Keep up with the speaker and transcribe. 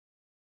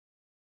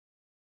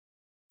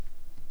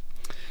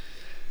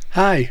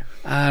Hi,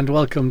 and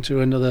welcome to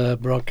another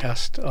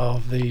broadcast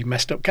of the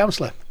Messed Up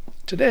Counsellor.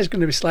 Today is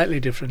going to be slightly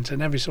different,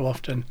 and every so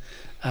often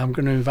I'm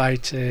going to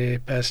invite a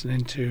person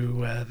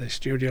into the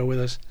studio with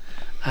us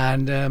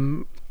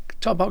and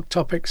talk about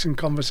topics and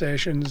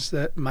conversations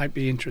that might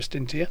be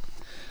interesting to you.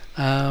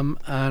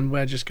 And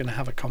we're just going to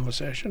have a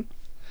conversation.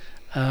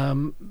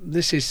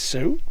 This is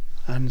Sue,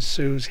 and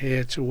Sue's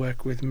here to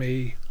work with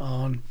me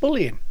on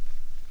bullying.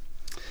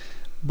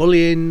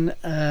 Bullying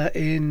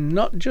in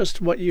not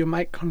just what you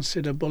might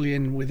consider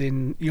bullying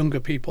within younger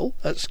people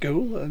at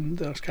school and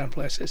those kind of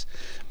places,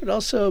 but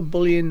also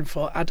bullying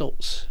for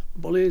adults.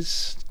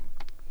 Bullies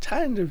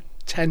tend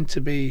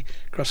to be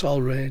across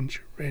all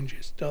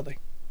ranges, don't they?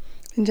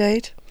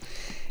 Indeed.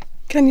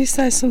 Can you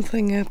say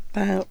something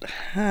about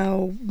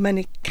how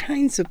many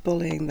kinds of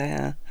bullying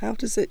there are? How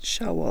does it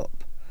show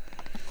up?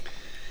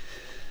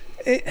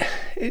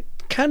 It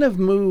kind of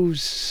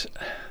moves.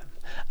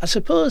 I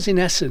suppose in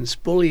essence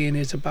bullying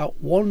is about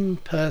one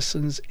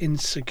person's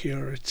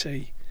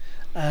insecurity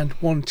and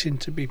wanting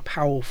to be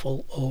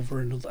powerful over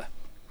another.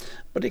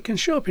 But it can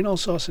show up in all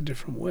sorts of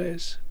different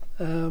ways.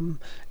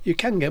 You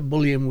can get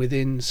bullying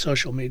within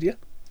social media.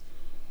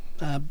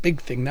 Big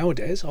thing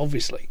nowadays,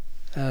 obviously,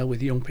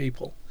 with young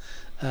people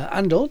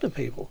and older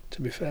people, to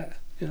be fair.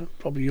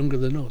 Probably younger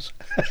than us.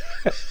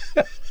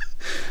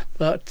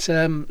 But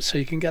so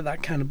you can get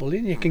that kind of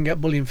bullying. You can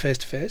get bullying face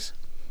to face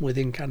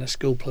within kind of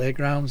school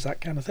playgrounds, that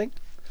kind of thing.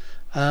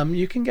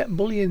 You can get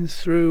bullying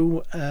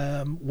through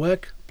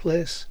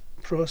workplace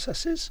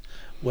processes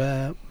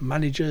where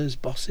managers,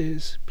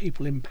 bosses,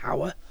 people in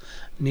power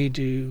need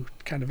to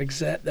kind of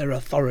exert their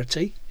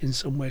authority in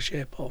some way,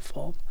 shape or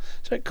form.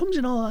 So it comes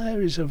in all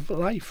areas of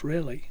life,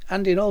 really,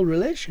 and in all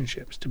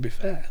relationships, to be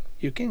fair.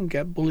 You can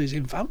get bullies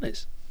in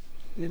families,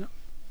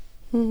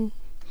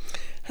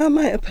 How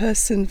might a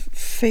person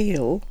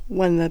feel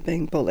when they're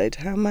being bullied?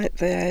 How might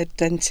they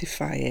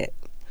identify it?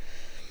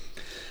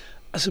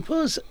 I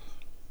suppose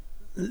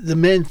the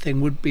main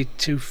thing would be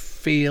to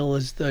feel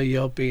as though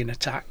you're being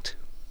attacked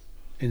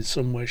in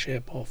some way,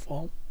 shape or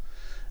form.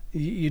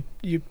 You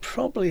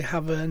probably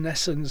have an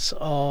essence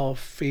of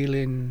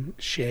feeling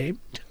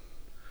shamed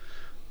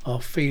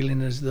or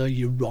feeling as though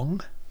you're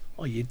wrong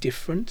or you're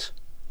different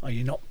or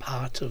you're not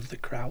part of the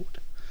crowd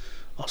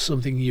or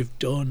something you've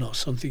done or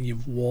something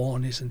you've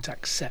worn isn't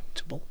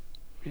acceptable.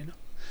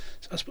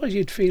 So I suppose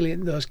you'd feel it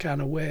in those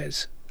kind of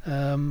ways.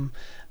 And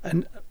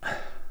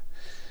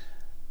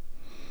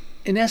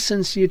in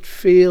essence, you'd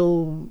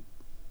feel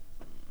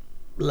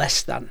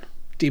less than,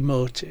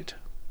 demoted,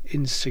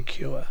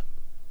 insecure,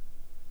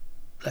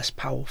 less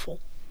powerful,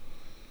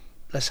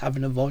 less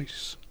having a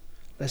voice,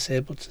 less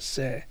able to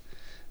say.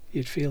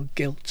 You'd feel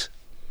guilt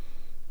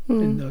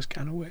in those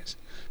kind of ways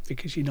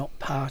because you're not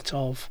part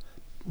of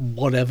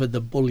whatever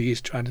the bully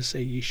is trying to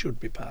say you should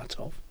be part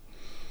of.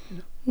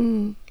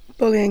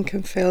 Bullying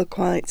can feel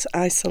quite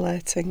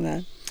isolating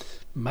then.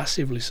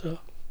 Massively so.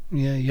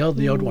 Yeah, you're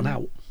the odd one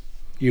out,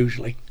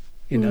 usually.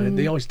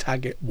 They always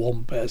target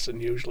one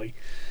person, usually,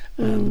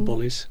 the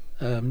bullies.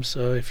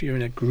 So if you're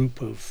in a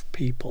group of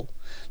people,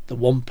 the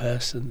one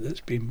person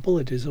that's been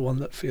bullied is the one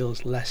that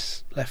feels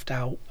less left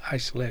out,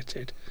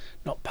 isolated,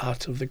 not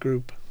part of the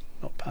group,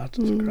 not part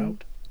of the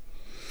crowd.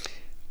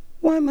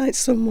 Why might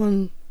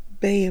someone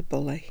be a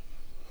bully?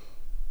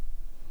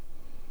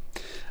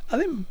 I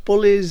think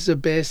bullies are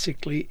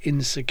basically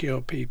insecure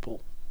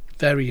people,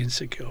 very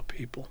insecure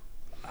people.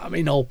 I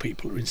mean, all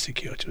people are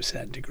insecure to a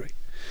certain degree.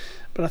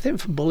 But I think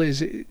for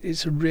bullies,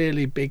 it's a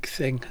really big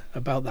thing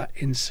about that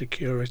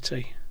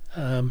insecurity.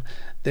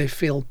 They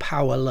feel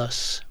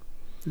powerless.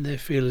 They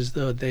feel as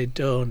though they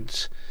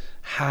don't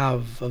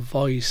have a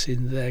voice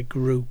in their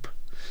group.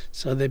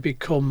 So they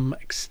become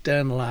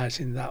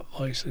externalising that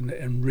voice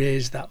and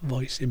raise that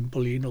voice in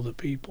bullying other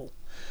people.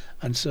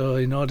 And so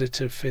in order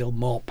to feel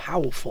more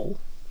powerful,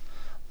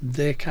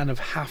 they kind of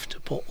have to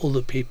put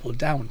other people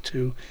down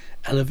to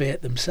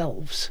elevate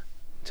themselves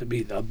to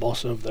be the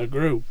boss of the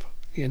group,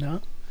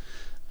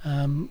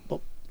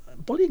 But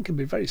bullying can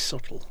be very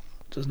subtle.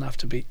 It doesn't have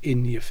to be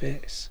in your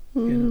face,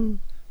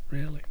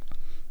 really.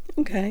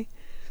 Okay.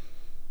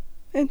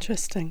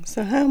 Interesting.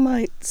 So how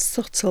might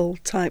subtle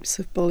types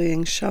of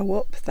bullying show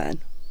up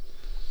then?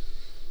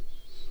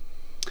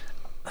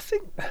 I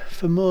think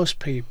for most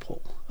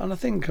people, and I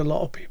think a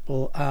lot of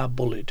people are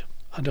bullied.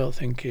 I don't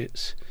think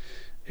it's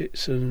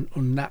an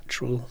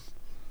unnatural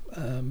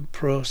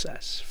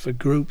process for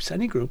groups,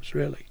 any groups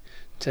really,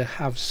 to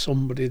have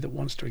somebody that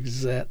wants to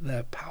exert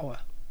their power.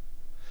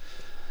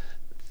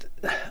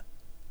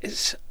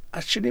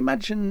 I should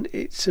imagine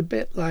it's a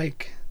bit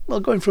like,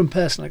 going from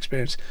personal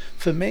experience,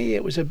 for me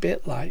it was a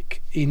bit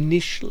like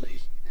initially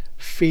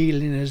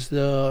feeling as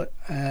though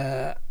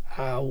I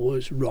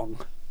was wrong.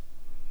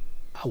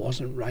 I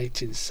wasn't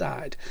right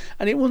inside.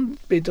 And it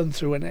wouldn't be done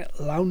through an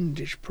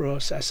outlandish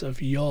process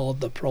of you're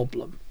the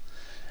problem.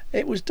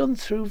 It was done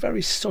through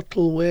very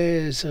subtle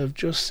ways of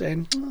just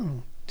saying,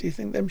 do you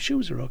think them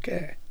shoes are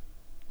okay?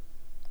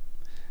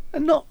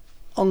 And not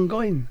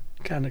ongoing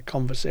kind of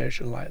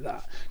conversation like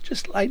that.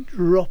 Just like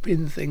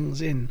dropping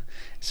things in.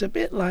 It's a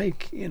bit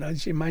like,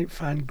 as you might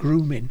find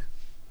grooming.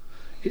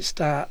 It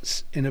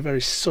starts in a very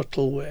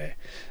subtle way.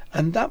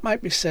 And that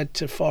might be said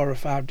to 4 or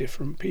 5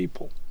 different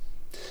people.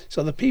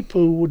 So the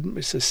people who wouldn't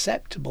be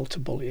susceptible to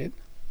bullying,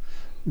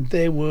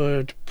 they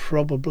would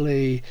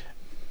probably,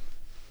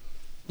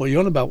 what are you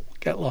on about?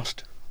 Get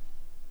lost.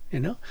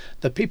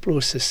 The people who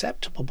are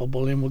susceptible to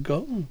bullying would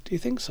go, do you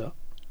think so?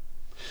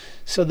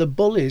 So the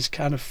bullies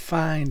kind of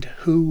find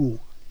who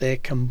they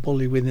can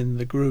bully within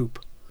the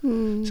group.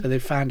 So they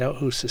find out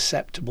who's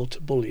susceptible to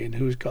bullying,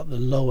 who's got the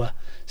lower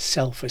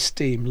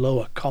self-esteem,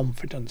 lower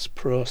confidence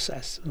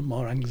process, and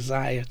more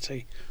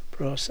anxiety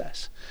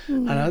process.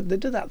 And they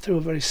do that through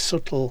a very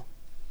subtle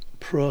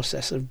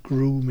process of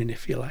grooming,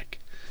 if you like,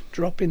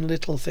 dropping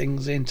little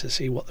things in to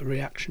see what the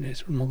reaction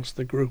is amongst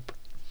the group,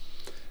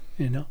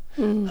 And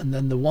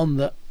then the one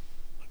that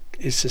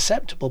is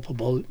susceptible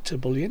to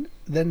bullying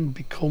then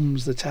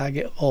becomes the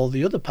target of all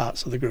the other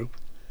parts of the group.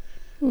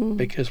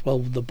 Because, well,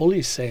 the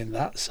bully's saying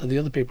that, so the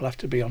other people have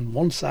to be on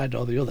one side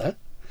or the other.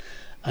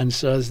 And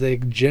so as they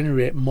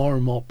generate more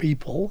and more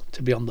people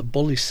to be on the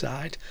bully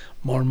side,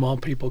 more and more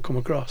people come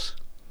across.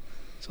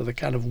 So the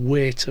kind of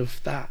weight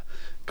of that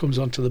comes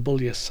onto the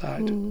bullier's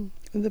side. And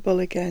the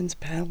bully gains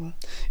power.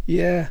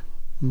 Yeah.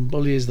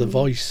 Bully is the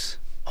voice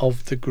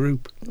of the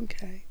group.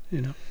 Okay.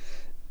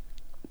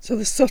 So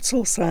the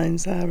subtle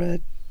signs are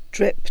a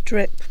drip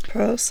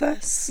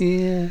process.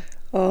 Yeah.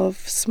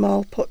 Of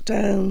small put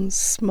downs,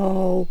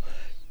 small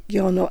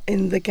you're not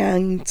in the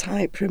gang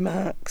type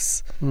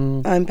remarks,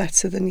 I'm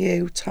better than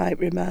you type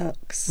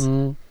remarks.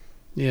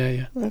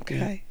 Yeah. Okay.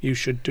 Yeah. You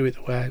should do it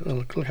the way.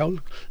 Look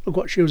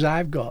what shoes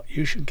I've got.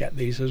 You should get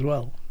these as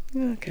well.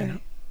 Okay.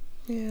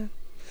 Yeah.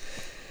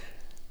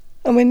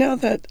 And we know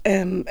that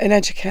in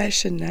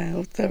education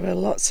now there are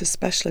lots of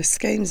specialist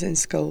schemes in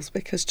schools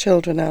because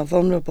children are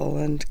vulnerable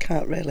and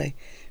can't really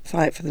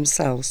fight for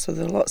themselves. So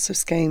there are lots of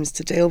schemes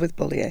to deal with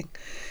bullying.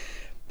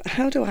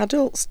 How do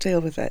adults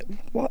deal with it?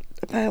 What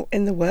about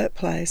in the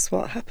workplace?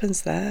 What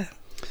happens there?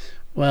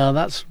 Well,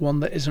 that's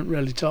one that isn't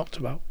really talked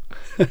about.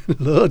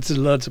 Loads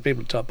and loads of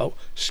people talk about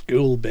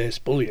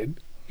school-based bullying,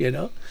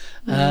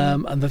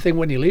 And the thing,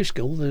 when you leave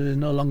school, there are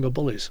no longer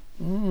bullies.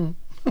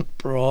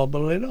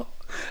 Probably not.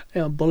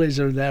 Bullies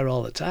are there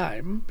all the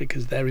time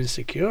because they're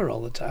insecure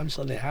all the time,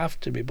 so they have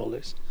to be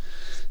bullies.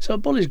 So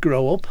bullies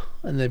grow up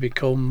and they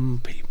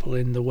become people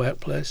in the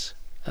workplace,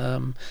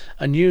 and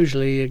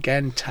usually,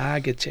 again,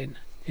 targeting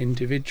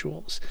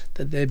individuals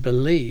that they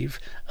believe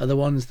are the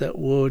ones that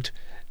would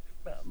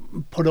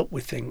put up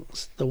with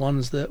things, the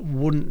ones that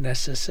wouldn't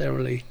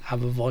necessarily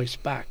have a voice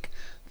back,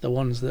 the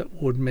ones that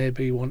would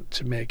maybe want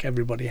to make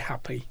everybody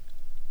happy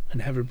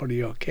and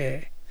everybody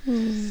okay.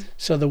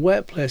 So the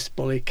workplace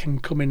bully can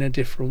come in a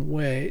different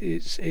way.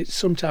 It's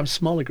sometimes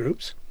smaller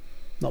groups,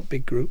 not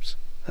big groups.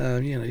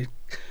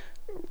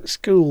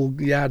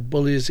 Schoolyard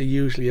bullies are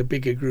usually a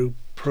bigger group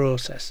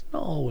process,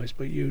 not always,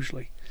 but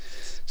usually.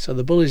 So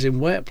the bullies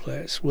in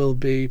workplace will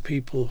be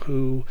people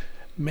who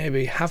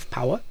maybe have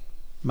power,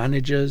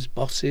 managers,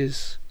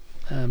 bosses,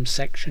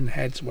 section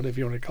heads, whatever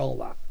you want to call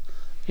that,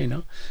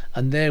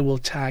 and they will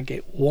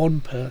target one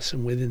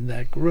person within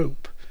their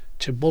group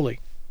to bully.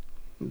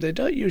 They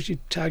don't usually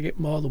target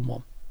more than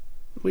one,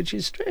 which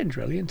is strange,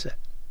 really, isn't it?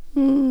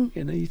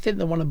 You think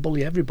they want to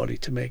bully everybody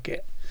to make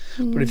it,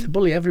 but if they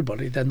bully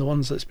everybody, then the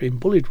ones that's been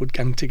bullied would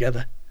gang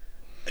together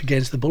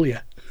against the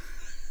bullier,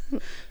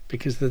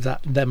 because there's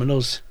that them and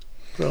us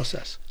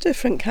process.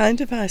 Different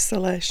kind of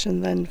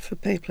isolation then for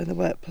people in the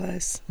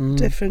workplace.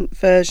 Different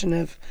version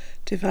of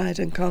divide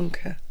and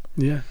conquer.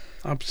 Yeah,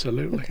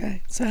 absolutely.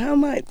 Okay, so how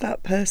might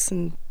that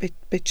person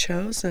be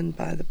chosen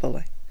by the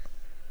bully?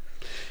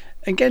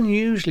 Again,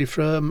 usually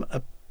from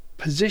a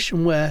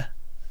position where,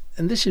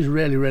 and this is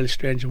really, really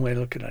strange way of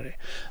looking at it,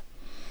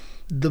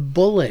 the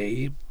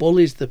bully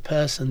bullies the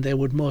person they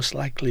would most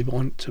likely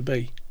want to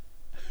be.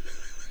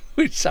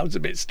 Which sounds a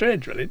bit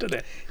strange, really, doesn't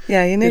it?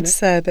 Yeah, you need to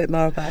say a bit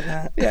more about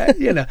that.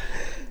 Yeah,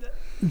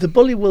 the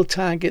bully will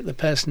target the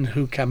person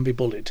who can be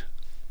bullied,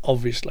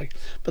 obviously.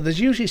 But there's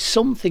usually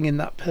something in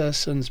that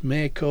person's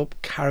makeup,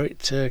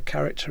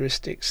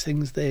 characteristics,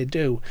 things they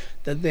do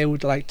that they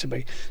would like to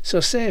be.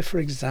 So say, for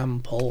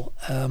example,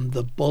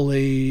 the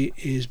bully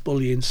is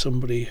bullying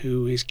somebody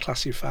who is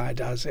classified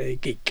as a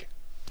geek.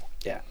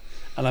 Yeah.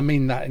 And I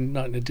mean that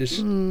not in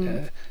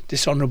a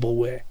dishonourable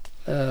way.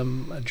 A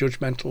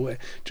judgmental way,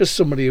 just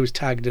somebody who's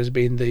tagged as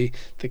being the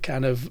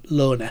kind of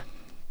loner,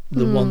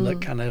 the one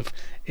that kind of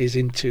is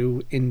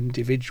into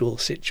individual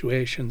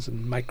situations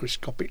and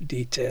microscopic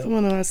detail.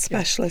 One who has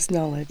specialist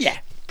knowledge. Yeah,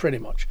 pretty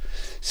much.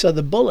 So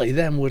the bully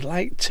then would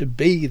like to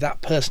be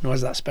that person who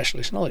has that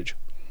specialist knowledge,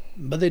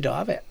 but they don't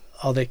have it,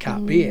 or they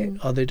can't be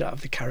it, or they don't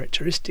have the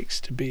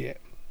characteristics to be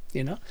it.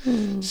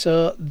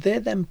 So they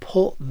then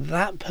put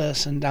that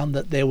person down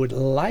that they would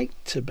like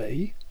to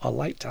be or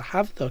like to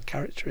have those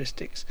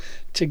characteristics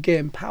to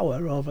gain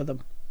power over them.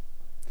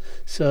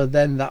 So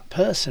then that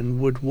person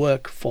would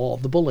work for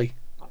the bully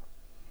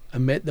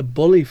and make the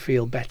bully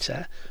feel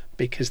better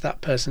because that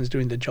person's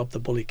doing the job the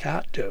bully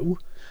can't do,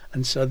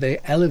 and so they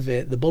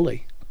elevate the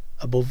bully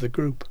above the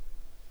group,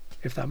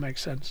 if that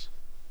makes sense.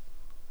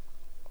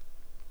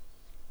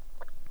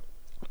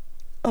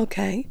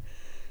 Okay.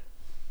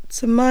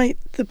 So might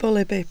the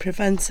bully be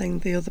preventing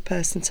the other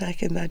person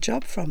taking their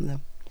job from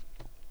them?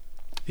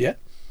 Yeah,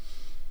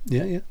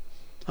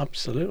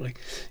 absolutely.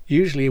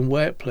 Usually in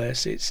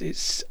workplace,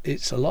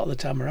 it's a lot of the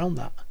time around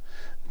that,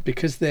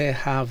 because they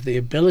have the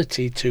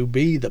ability to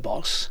be the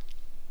boss.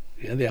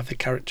 They have the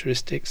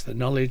characteristics, the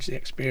knowledge, the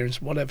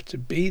experience, whatever, to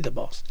be the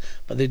boss,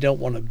 but they don't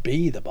want to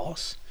be the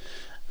boss.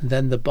 And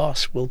then the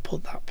boss will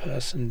put that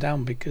person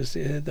down because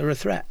they're a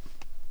threat,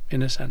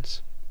 in a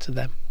sense, to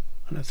them,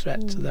 and a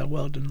threat to their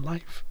world and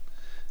life.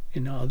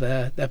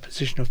 Their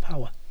position of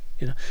power.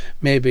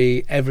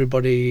 Maybe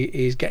everybody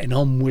is getting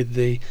on with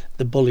the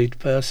bullied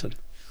person,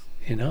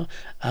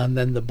 and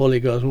then the bully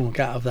goes, "Oh,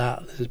 get out of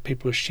that." There's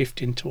people are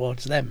shifting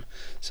towards them,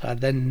 so I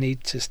then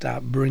need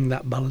to bring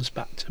that balance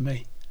back to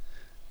me.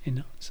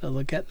 So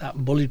they'll get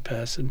that bullied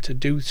person to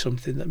do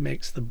something that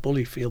makes the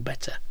bully feel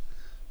better,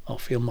 or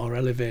feel more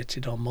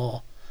elevated, or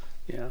more,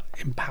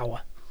 in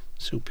power,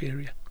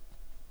 superior.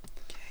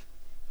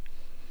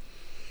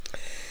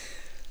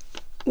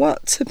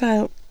 What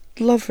about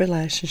love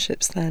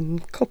relationships then?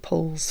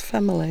 Couples,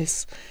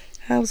 families?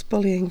 How's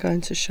bullying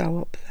going to show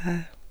up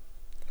there?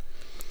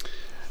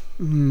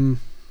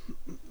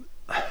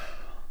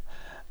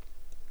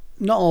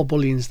 Not all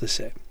bullying's the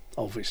same,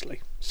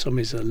 obviously. Some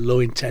is a low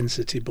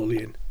intensity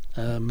bullying,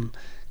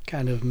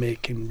 kind of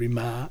making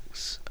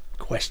remarks,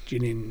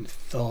 questioning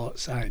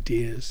thoughts,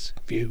 ideas,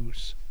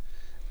 views,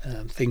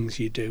 things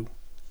you do,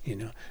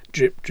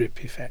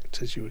 drip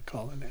effect, as you were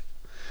calling it.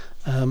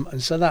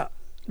 And so that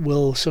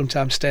will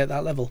sometimes stay at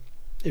that level.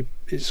 It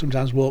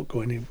sometimes won't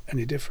go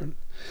any different.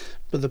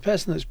 But the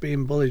person that's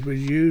being bullied will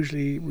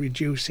usually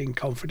reducing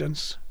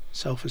confidence,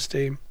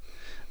 self-esteem.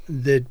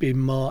 They'd be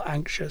more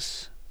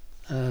anxious,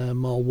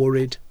 more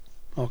worried,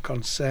 more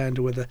concerned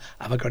whether,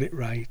 have I got it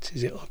right?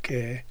 Is it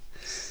okay?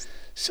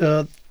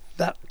 So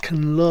that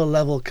low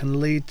level can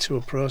lead to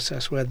a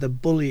process where the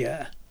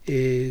bullier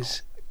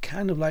is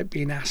kind of like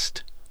being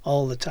asked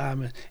all the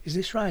time, is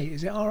this right?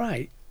 Is it all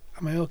right?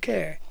 Am I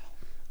okay?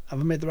 Have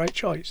I made the right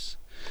choice?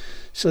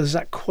 So there's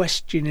that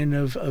questioning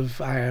of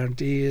our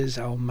ideas,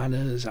 our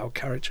manners, our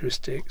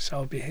characteristics,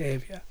 our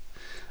behaviour.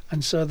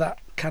 And so that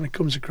kind of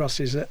comes across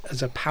as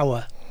a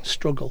power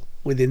struggle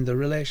within the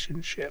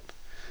relationship.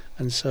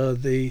 And so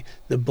the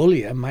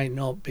bullier might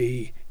not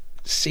be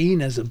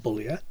seen as a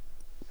bullier.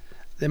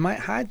 They might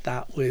hide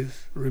that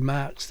with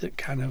remarks that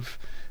kind of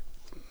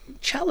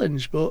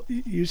challenge, but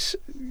use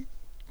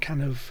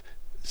kind of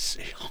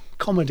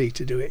comedy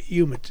to do it,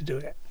 humour to do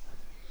it,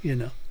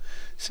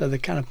 So they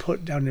kind of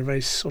put down in a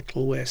very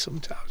subtle way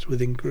sometimes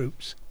within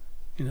groups.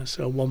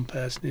 So one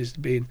person is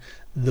being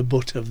the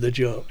butt of the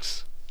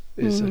jokes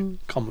is a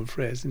common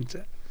phrase, isn't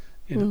it?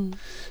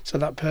 So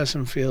that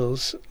person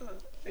feels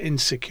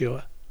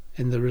insecure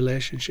in the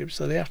relationship,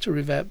 so they have to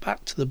revert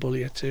back to the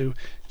bullier to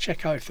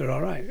check out if they're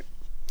all right.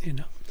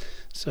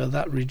 So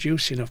that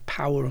reducing of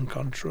power and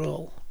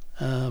control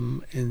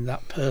in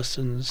that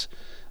person's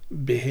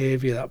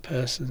behaviour, that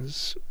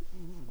person's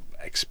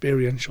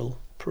experiential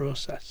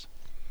process.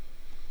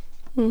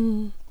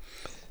 So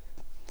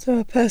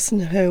a person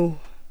who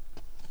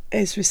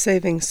is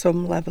receiving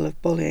some level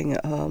of bullying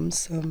at home,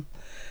 some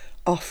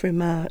off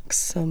remarks,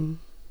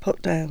 some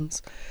put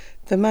downs,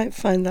 they might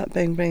find that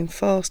being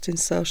reinforced in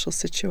social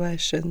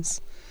situations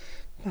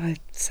by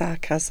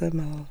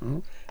sarcasm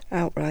or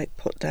outright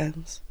put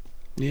downs.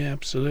 Yeah,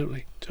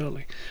 absolutely,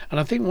 totally. And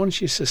I think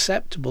once you're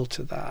susceptible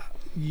to that,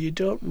 you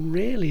don't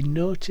really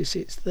notice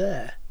it's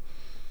there.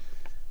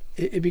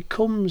 It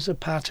becomes a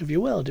part of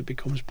your world. It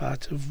becomes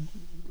part of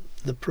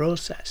the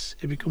process.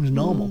 It becomes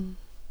normal,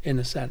 in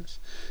a sense.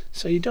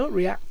 So you don't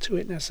react to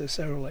it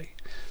necessarily.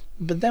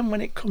 But then when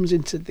it comes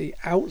into the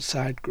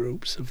outside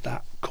groups of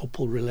that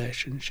couple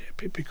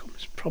relationship, it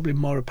becomes probably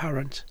more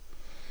apparent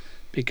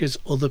because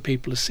other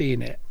people are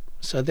seeing it.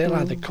 So they'll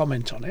either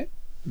comment on it,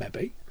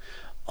 maybe,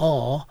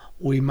 or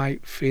we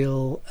might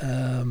feel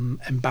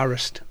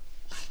embarrassed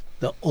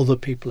that other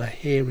people are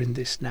hearing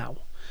this now.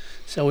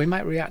 So we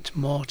might react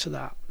more to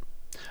that.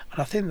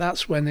 And I think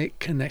that's when it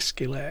can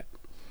escalate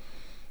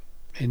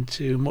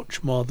into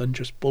much more than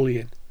just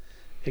bullying.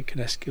 It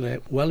can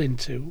escalate well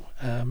into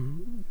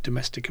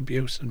domestic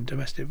abuse and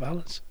domestic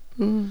violence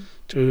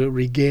to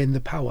regain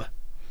the power,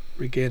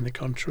 regain the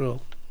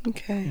control.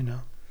 Okay.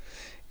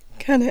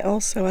 Can it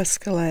also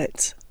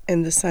escalate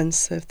in the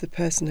sense of the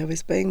person who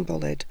is being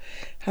bullied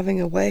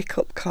having a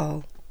wake-up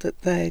call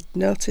that they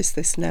notice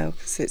this now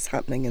because it's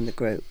happening in the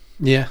group?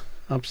 Yeah,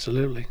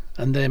 absolutely.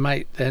 And they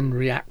might then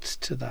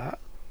react to that,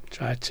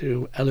 try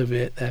to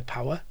elevate their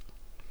power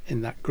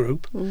in that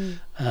group.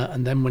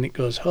 And then when it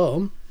goes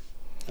home,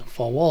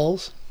 four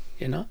walls,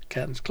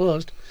 curtains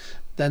closed,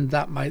 then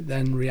that might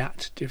then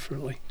react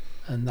differently.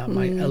 And that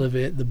might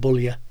elevate the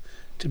bullier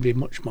to be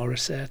much more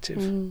assertive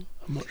and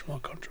much more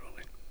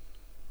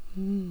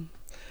controlling.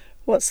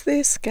 What's the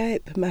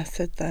escape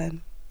method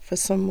then for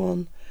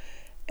someone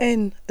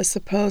in a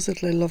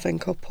supposedly loving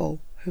couple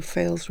who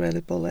feels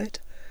really bullied,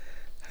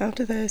 how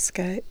do they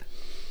escape?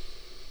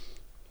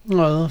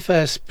 Well, the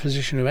first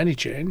position of any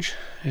change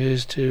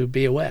is to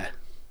be aware.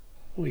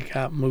 We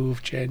can't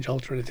move, change,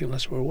 alter anything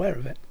unless we're aware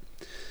of it.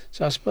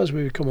 So I suppose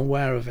we become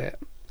aware of it,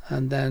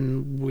 and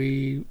then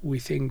we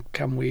think,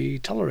 can we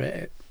tolerate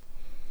it?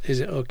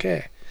 Is it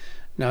okay?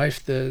 Now,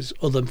 if there's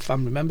other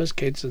family members,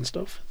 kids and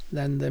stuff,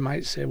 then they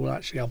might say, well,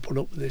 actually, I'll put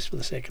up with this for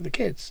the sake of the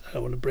kids. I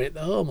don't want to break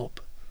the home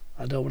up.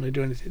 I don't want to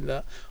do anything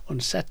that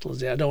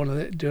unsettles it. I don't want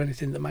to do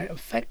anything that might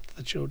affect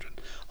the children,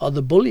 or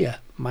the bullier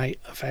might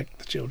affect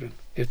the children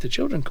if the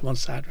children come on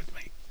side with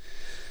me.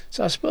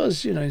 So I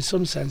suppose, in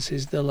some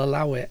senses, they'll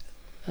allow it.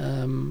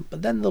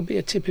 But then there'll be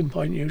a tipping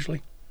point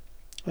usually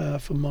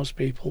for most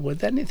people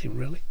with anything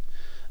really,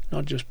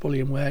 not just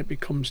bullying, where it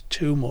becomes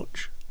too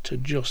much to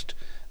just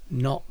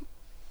not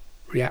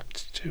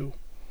react to,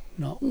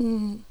 not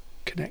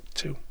connect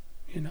to,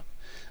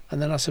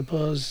 And then I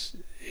suppose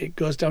it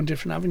goes down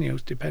different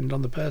avenues depending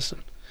on the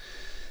person.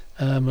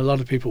 A lot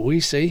of people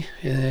we see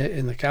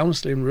in the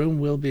counselling room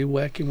will be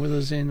working with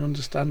us in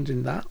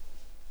understanding that,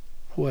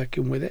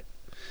 working with it,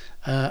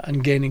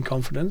 and gaining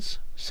confidence,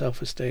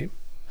 self-esteem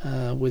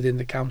within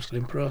the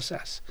counselling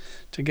process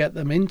to get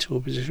them into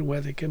a position where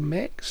they can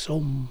make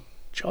some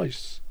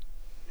choice,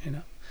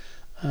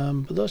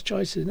 But those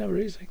choices are never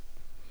easy.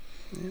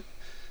 Yeah.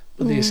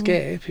 But the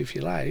escape, if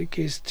you like,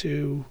 is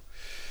to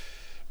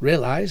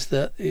realise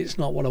that it's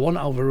not what I want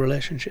out of a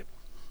relationship,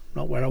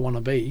 not where I want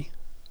to be,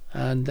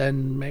 and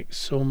then make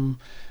some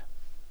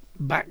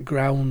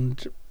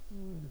background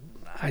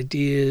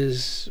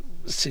ideas,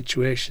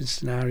 situations,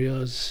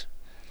 scenarios,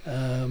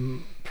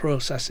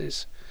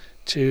 processes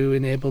to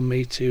enable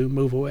me to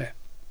move away,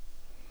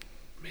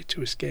 me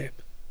to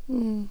escape.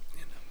 And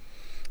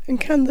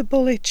can the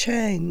bully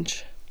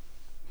change?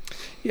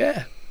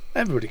 Yeah,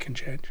 everybody can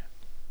change.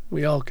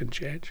 We all can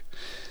change.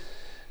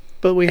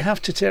 But we have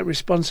to take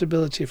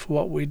responsibility for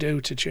what we do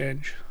to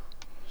change.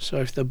 So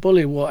if the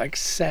bully won't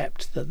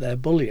accept that they're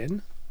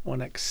bullying,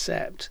 won't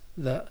accept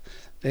that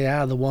they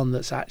are the one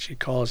that's actually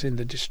causing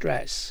the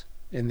distress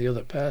in the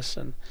other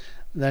person,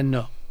 then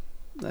no.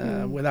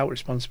 Without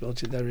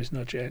responsibility, there is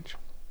no change.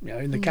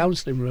 In the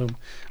counselling room,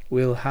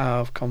 we'll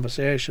have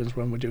conversations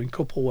when we're doing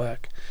couple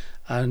work,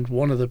 and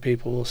one of the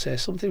people will say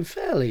something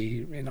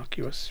fairly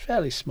innocuous,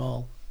 fairly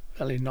small,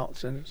 fairly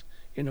not,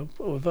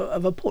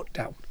 of a put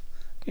down,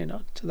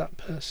 to that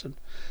person.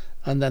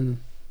 And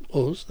then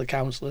us, the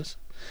counsellors,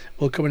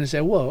 will come in and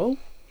say, whoa,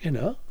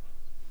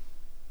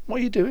 what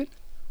are you doing?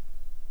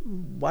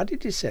 Why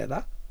did you say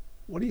that?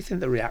 What do you think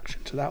the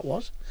reaction to that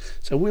was?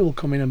 So we will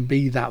come in and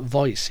be that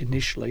voice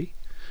initially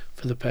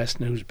for the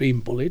person who's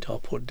been bullied or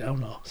put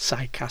down, or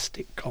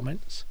sarcastic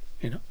comments,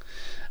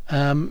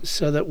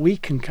 so that we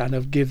can kind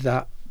of give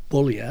that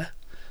bullier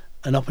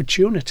an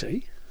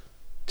opportunity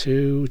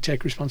to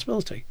take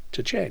responsibility,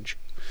 to change.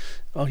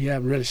 Oh yeah,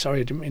 I'm really sorry,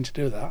 I didn't mean to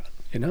do that,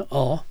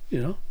 or,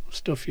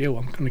 stuff you,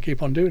 I'm going to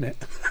keep on doing it,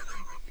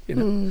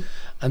 And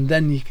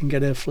then you can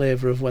get a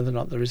flavour of whether or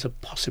not there is a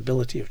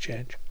possibility of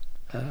change.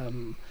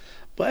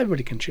 But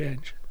everybody can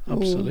change,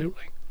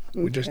 absolutely.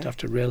 We just have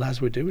to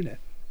realise we're doing it.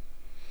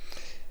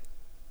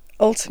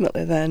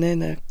 Ultimately then,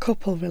 in a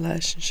couple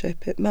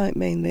relationship, it might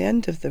mean the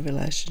end of the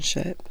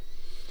relationship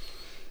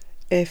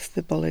if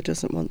the bully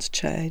doesn't want to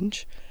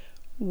change,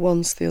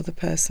 once the other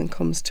person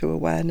comes to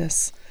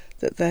awareness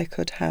that they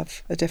could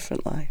have a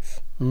different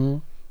life.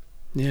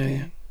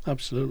 Yeah,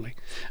 absolutely.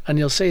 And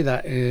you'll see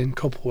that in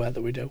couple work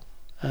that we do,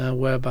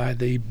 whereby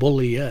the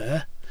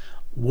bullier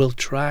will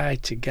try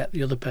to get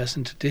the other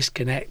person to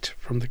disconnect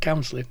from the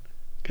counselling,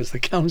 because the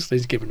counselling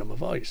is giving them a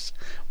voice,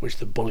 which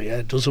the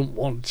bullier doesn't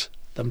want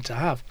them to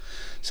have.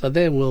 So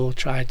they will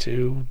try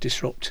to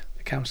disrupt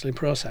the counselling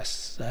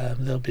process.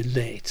 They'll be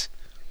late.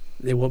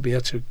 They won't be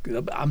able to.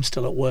 I'm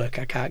still at work,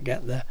 I can't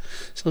get there.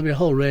 So there'll be a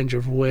whole range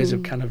of ways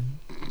of kind of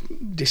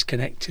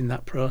disconnecting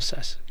that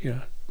process,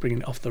 bringing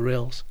it off the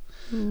rails.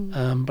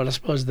 But I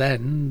suppose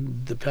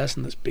then the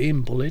person that's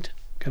being bullied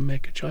can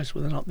make a choice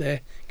whether or not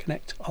they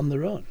connect on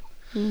their own.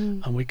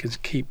 And we can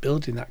keep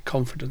building that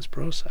confidence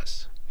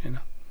process,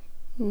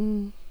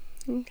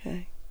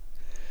 Okay.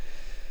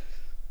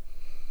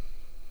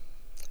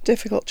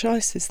 Difficult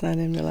choices then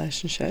in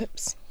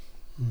relationships.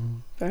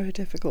 Very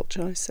difficult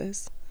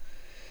choices.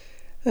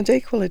 And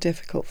equally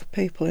difficult for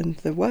people in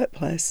the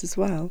workplace as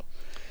well.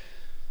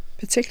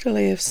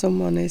 Particularly if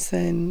someone is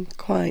in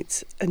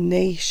quite a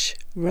niche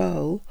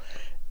role,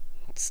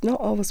 it's not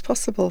always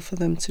possible for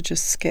them to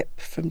just skip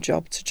from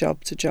job to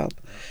job to job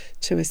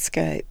to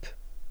escape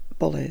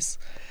bullies.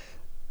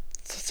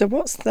 So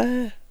what's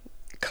their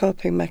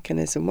coping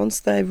mechanism once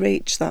they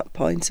reach that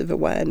point of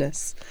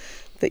awareness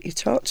that you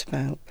talked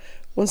about?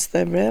 Once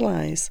they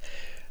realise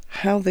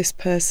how this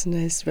person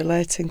is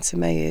relating to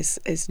me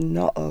is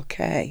not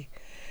okay,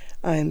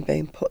 I am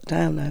being put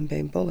down, I'm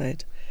being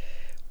bullied,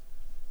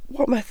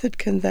 what method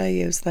can they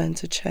use then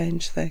to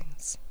change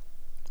things?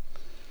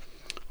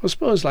 I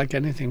suppose, like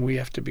anything, we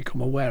have to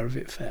become aware of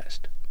it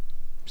first.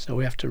 So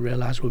we have to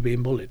realise we're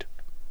being bullied.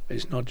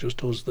 It's not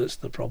just us that's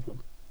the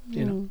problem.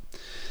 you know.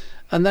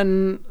 And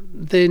then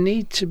they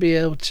need to be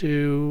able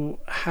to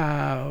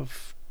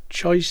have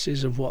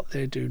choices of what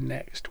they do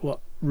next, what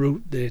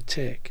route they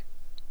take.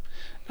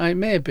 Now, it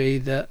may be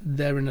that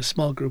they're in a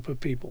small group of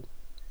people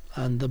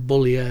and the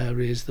bullier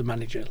is the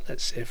manager,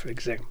 let's say, for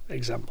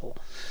example.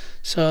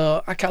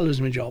 So I can't lose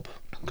my job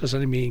because I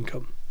need my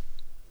income.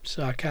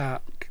 So I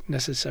can't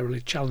necessarily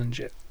challenge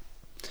it.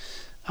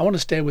 I want to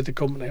stay with the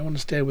company. I want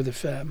to stay with the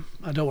firm.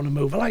 I don't want to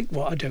move. I like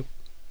what I do,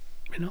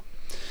 you know.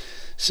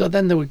 So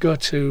then they would go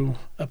to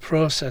a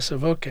process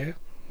of, okay,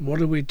 what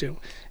do we do?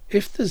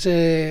 If there's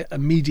a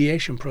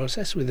mediation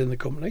process within the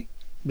company,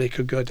 they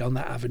could go down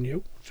that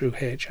avenue through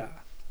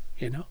HR,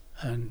 you know,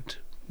 and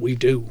we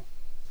do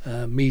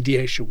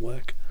mediation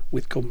work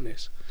with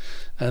companies.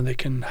 And they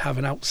can have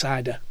an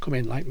outsider come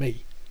in like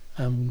me,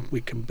 and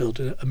we can build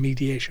a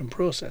mediation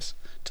process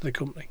to the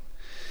company.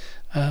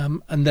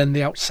 And then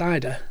the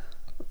outsider,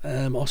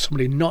 or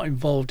somebody not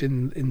involved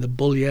in the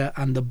bullier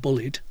and the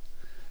bullied,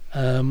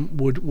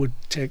 would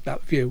take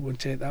that view, would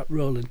take that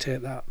role and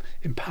take that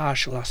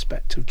impartial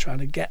aspect of trying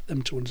to get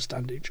them to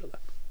understand each other.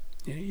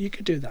 You know, you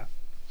could do that.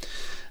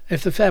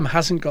 If the firm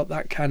hasn't got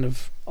that kind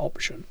of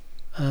option,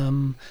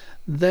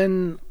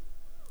 then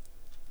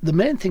the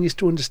main thing is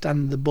to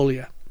understand the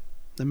bullier.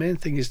 The main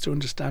thing is to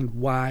understand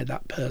why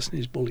that person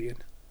is bullying.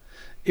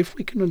 If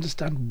we can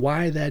understand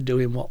why they're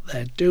doing what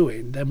they're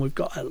doing, then we've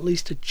got at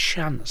least a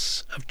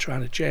chance of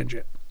trying to change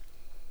it.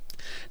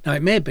 Now,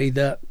 it may be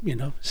that, you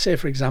know, say,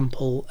 for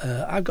example,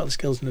 I've got the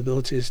skills and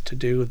abilities to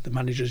do the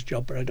manager's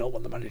job, but I don't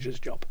want the manager's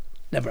job.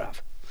 Never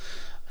have.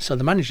 So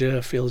the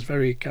manager feels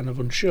very kind of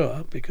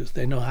unsure because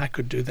they know I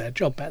could do their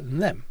job better than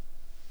them,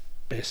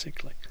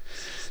 basically.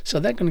 So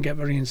they're going to get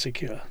very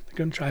insecure. They're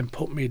going to try and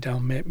put me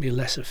down, make me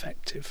less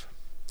effective.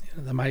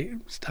 You know, they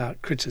might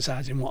start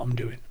criticising what I'm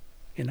doing,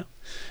 you know,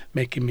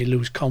 making me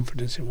lose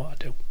confidence in what I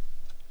do.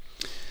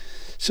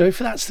 So if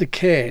that's the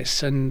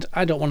case, and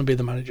I don't want to be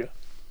the manager,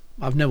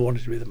 I've never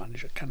wanted to be the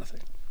manager kind of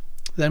thing,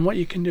 then what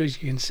you can do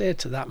is you can say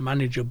to that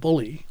manager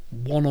bully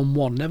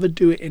one-on-one, never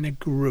do it in a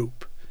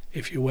group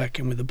if you're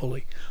working with a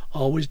bully,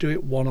 always do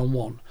it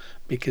one-on-one,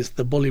 because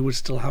the bully would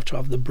still have to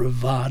have the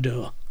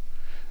bravado,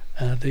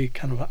 the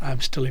kind of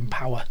I'm still in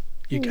power,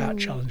 you can't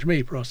challenge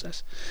me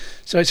process.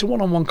 So it's a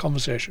one-on-one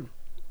conversation,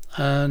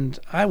 and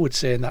I would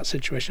say in that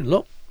situation,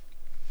 look,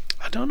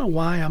 I don't know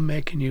why I'm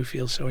making you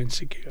feel so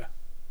insecure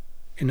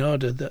in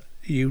order that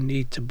you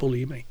need to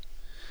bully me.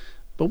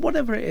 But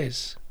whatever it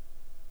is,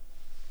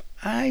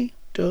 I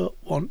don't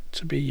want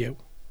to be you.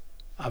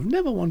 I've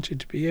never wanted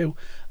to be you.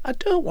 I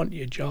don't want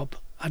your job.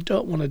 I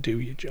don't want to do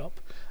your job.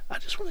 I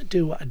just want to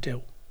do what I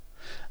do.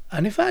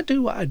 And if I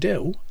do what I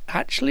do,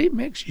 actually it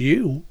makes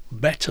you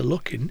better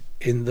looking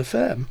in the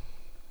firm.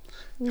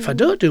 If I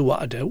don't do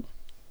what I do,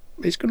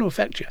 it's going to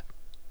affect you.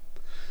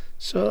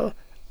 So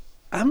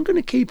I'm going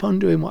to keep on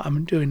doing what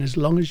I'm doing as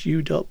long as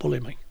you don't bully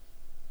me.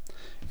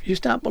 If you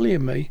start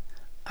bullying me,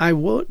 I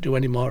won't do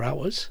any more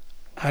hours.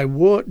 I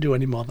won't do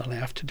any more than I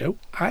have to do.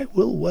 I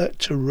will work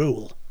to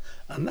rule.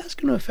 And that's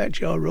going to affect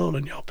your role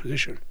and your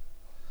position.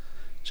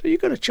 So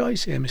you've got a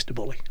choice here, Mr.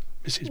 Bully,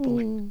 Mrs.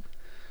 Bully.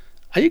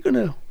 Are you going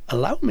to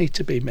allow me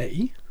to be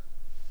me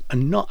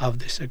and not have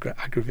this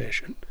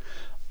aggravation?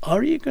 Or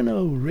are you going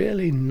to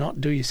really not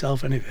do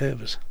yourself any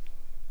favours?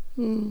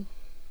 So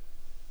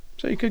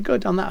you could go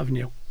down that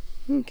avenue.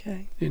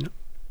 Okay. You know.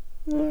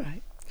 All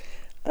right.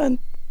 And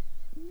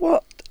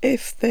what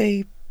if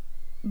the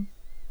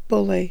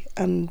bully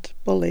and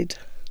bullied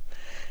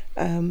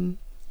don't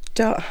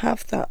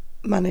have that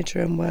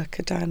manager and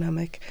worker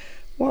dynamic?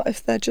 What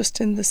if they're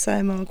just in the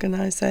same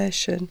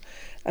organisation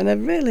and are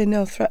really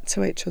no threat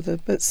to each other,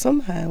 but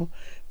somehow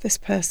this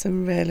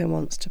person really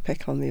wants to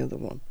pick on the other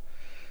one?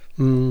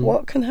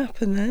 What can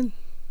happen then?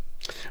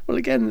 Well,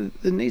 again,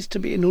 there needs to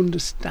be an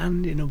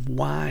understanding of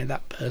why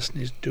that person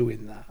is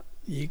doing that.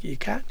 You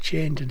can't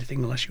change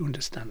anything unless you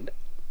understand it,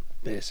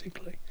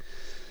 basically.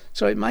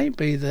 So it might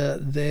be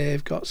that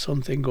they've got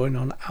something going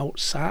on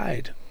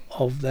outside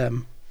of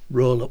them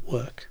role at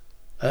work,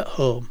 at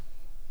home.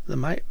 They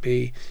might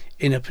be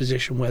in a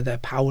position where their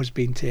power's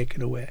been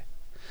taken away,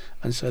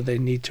 and so they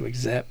need to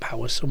exert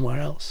power somewhere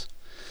else.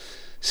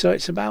 So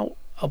it's about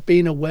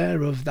being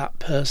aware of that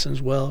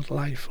person's world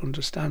life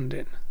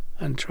understanding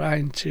and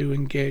trying to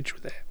engage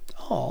with it.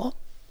 Or,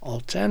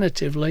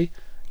 alternatively,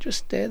 just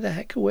stay the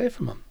heck away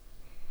from them.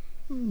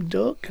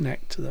 Don't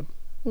connect to them.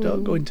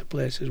 Don't go into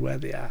places where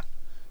they are.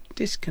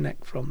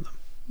 Disconnect from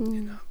them.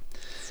 You know,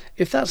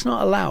 if that's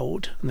not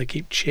allowed and they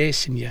keep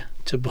chasing you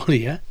to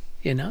bully you,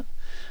 you know,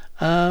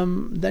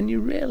 then you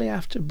really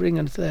have to bring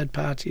a third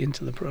party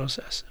into the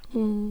process,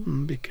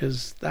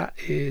 because that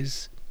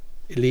is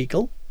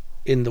illegal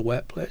in the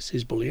workplace,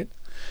 is bullying,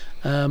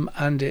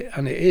 and it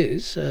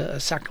is a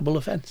sackable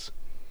offence,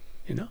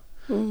 you know,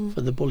 for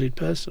the bullied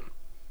person.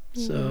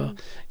 So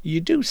you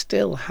do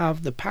still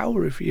have the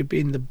power if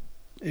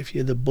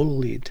you're the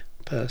bullied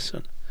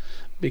person,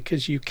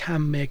 because you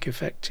can make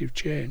effective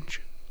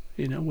change.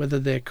 You know, whether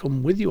they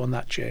come with you on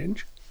that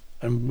change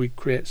and we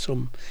create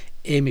some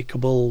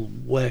amicable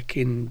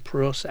working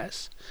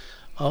process,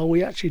 or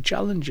we actually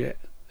challenge it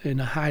in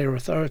a higher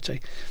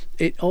authority,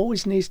 it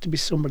always needs to be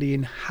somebody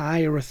in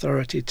higher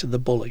authority to the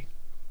bully,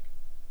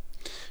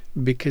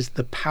 because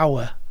the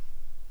power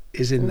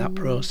is in that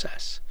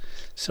process.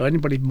 So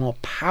anybody more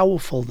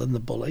powerful than the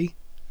bully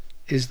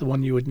is the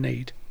one you would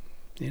need,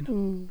 you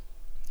know.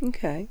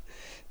 Okay.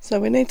 So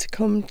we need to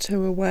come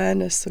to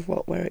awareness of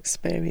what we're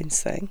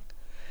experiencing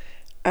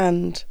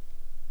and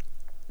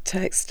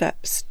take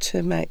steps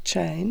to make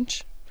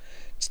change,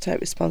 to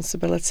take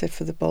responsibility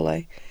for the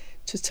bully,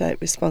 to take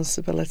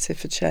responsibility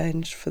for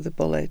change for the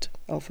bullied,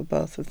 or for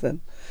both of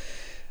them.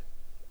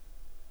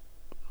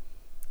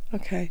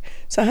 Okay.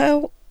 So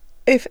how,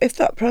 if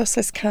that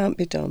process can't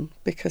be done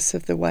because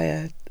of the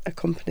way a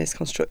company is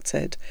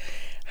constructed,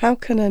 how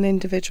can an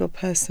individual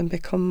person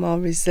become more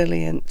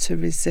resilient to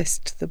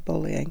resist the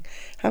bullying?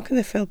 How can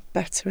they feel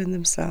better in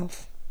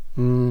themselves?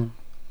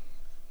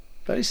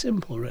 Very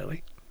simple,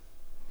 really.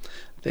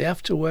 They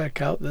have to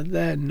work out that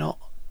they're not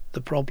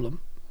the problem.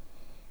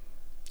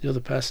 The other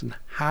person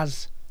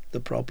has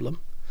the problem,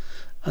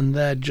 and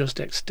they're just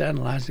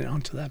externalising it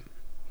onto them.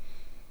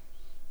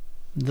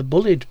 The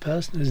bullied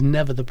person is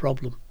never the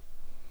problem.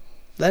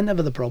 They're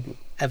never the problem,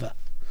 ever.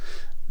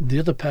 The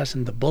other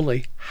person, the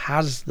bully,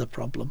 has the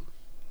problem,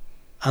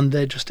 and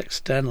they just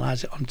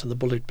externalise it onto the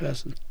bullied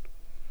person,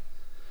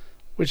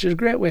 which is a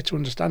great way to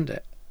understand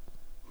it,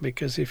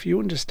 because if you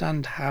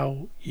understand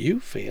how you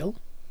feel,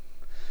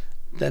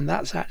 then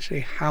that's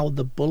actually how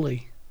the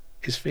bully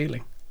is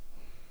feeling.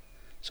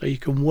 So you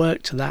can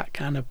work to that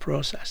kind of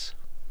process,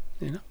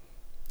 you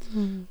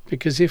know.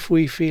 Because if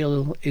we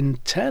feel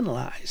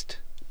internalised,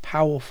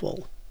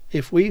 powerful,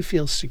 if we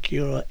feel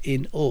secure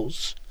in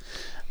us,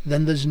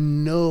 then there's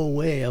no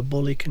way a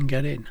bully can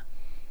get in.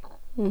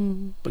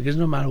 Because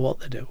no matter what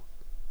they do,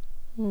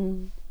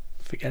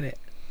 forget it,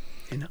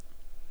 you know.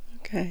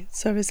 Okay,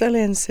 so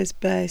resilience is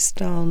based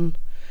on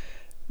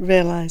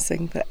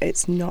realising that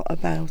it's not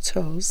about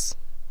us,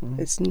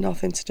 it's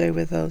nothing to do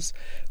with us,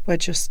 we're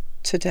just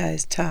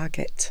today's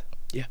target.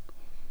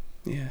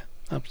 Yeah,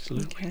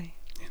 absolutely. Okay.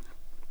 You know.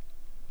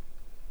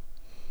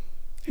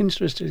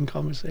 Interesting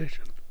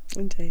conversation.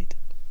 Indeed.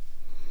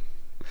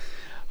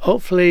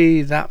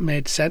 Hopefully that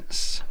made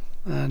sense,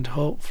 and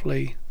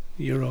hopefully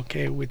you're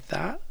okay with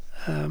that.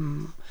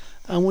 And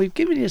we've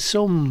given you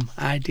some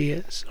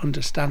ideas,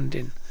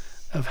 understanding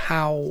of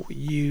how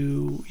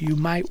you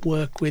might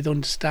work with,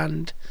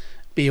 understand,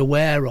 be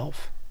aware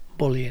of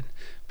bullying,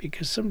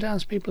 because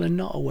sometimes people are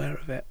not aware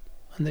of it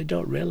and they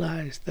don't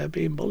realise they're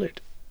being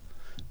bullied.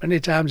 Many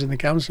times in the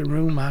counselling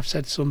room I've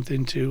said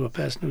something to a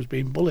person who's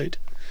been bullied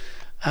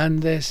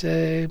and they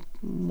say,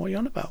 what are you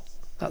on about?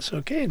 That's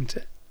okay, isn't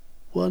it?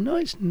 Well, no,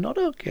 it's not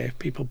okay if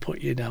people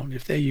put you down,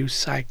 if they use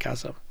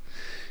sarcasm,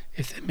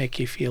 if they make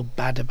you feel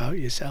bad about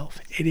yourself.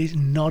 It is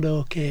not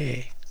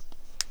okay.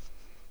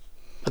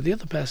 But the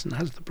other person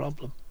has the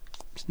problem.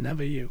 It's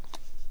never you.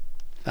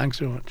 Thanks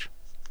so much.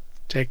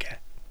 Take care.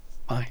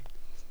 Bye.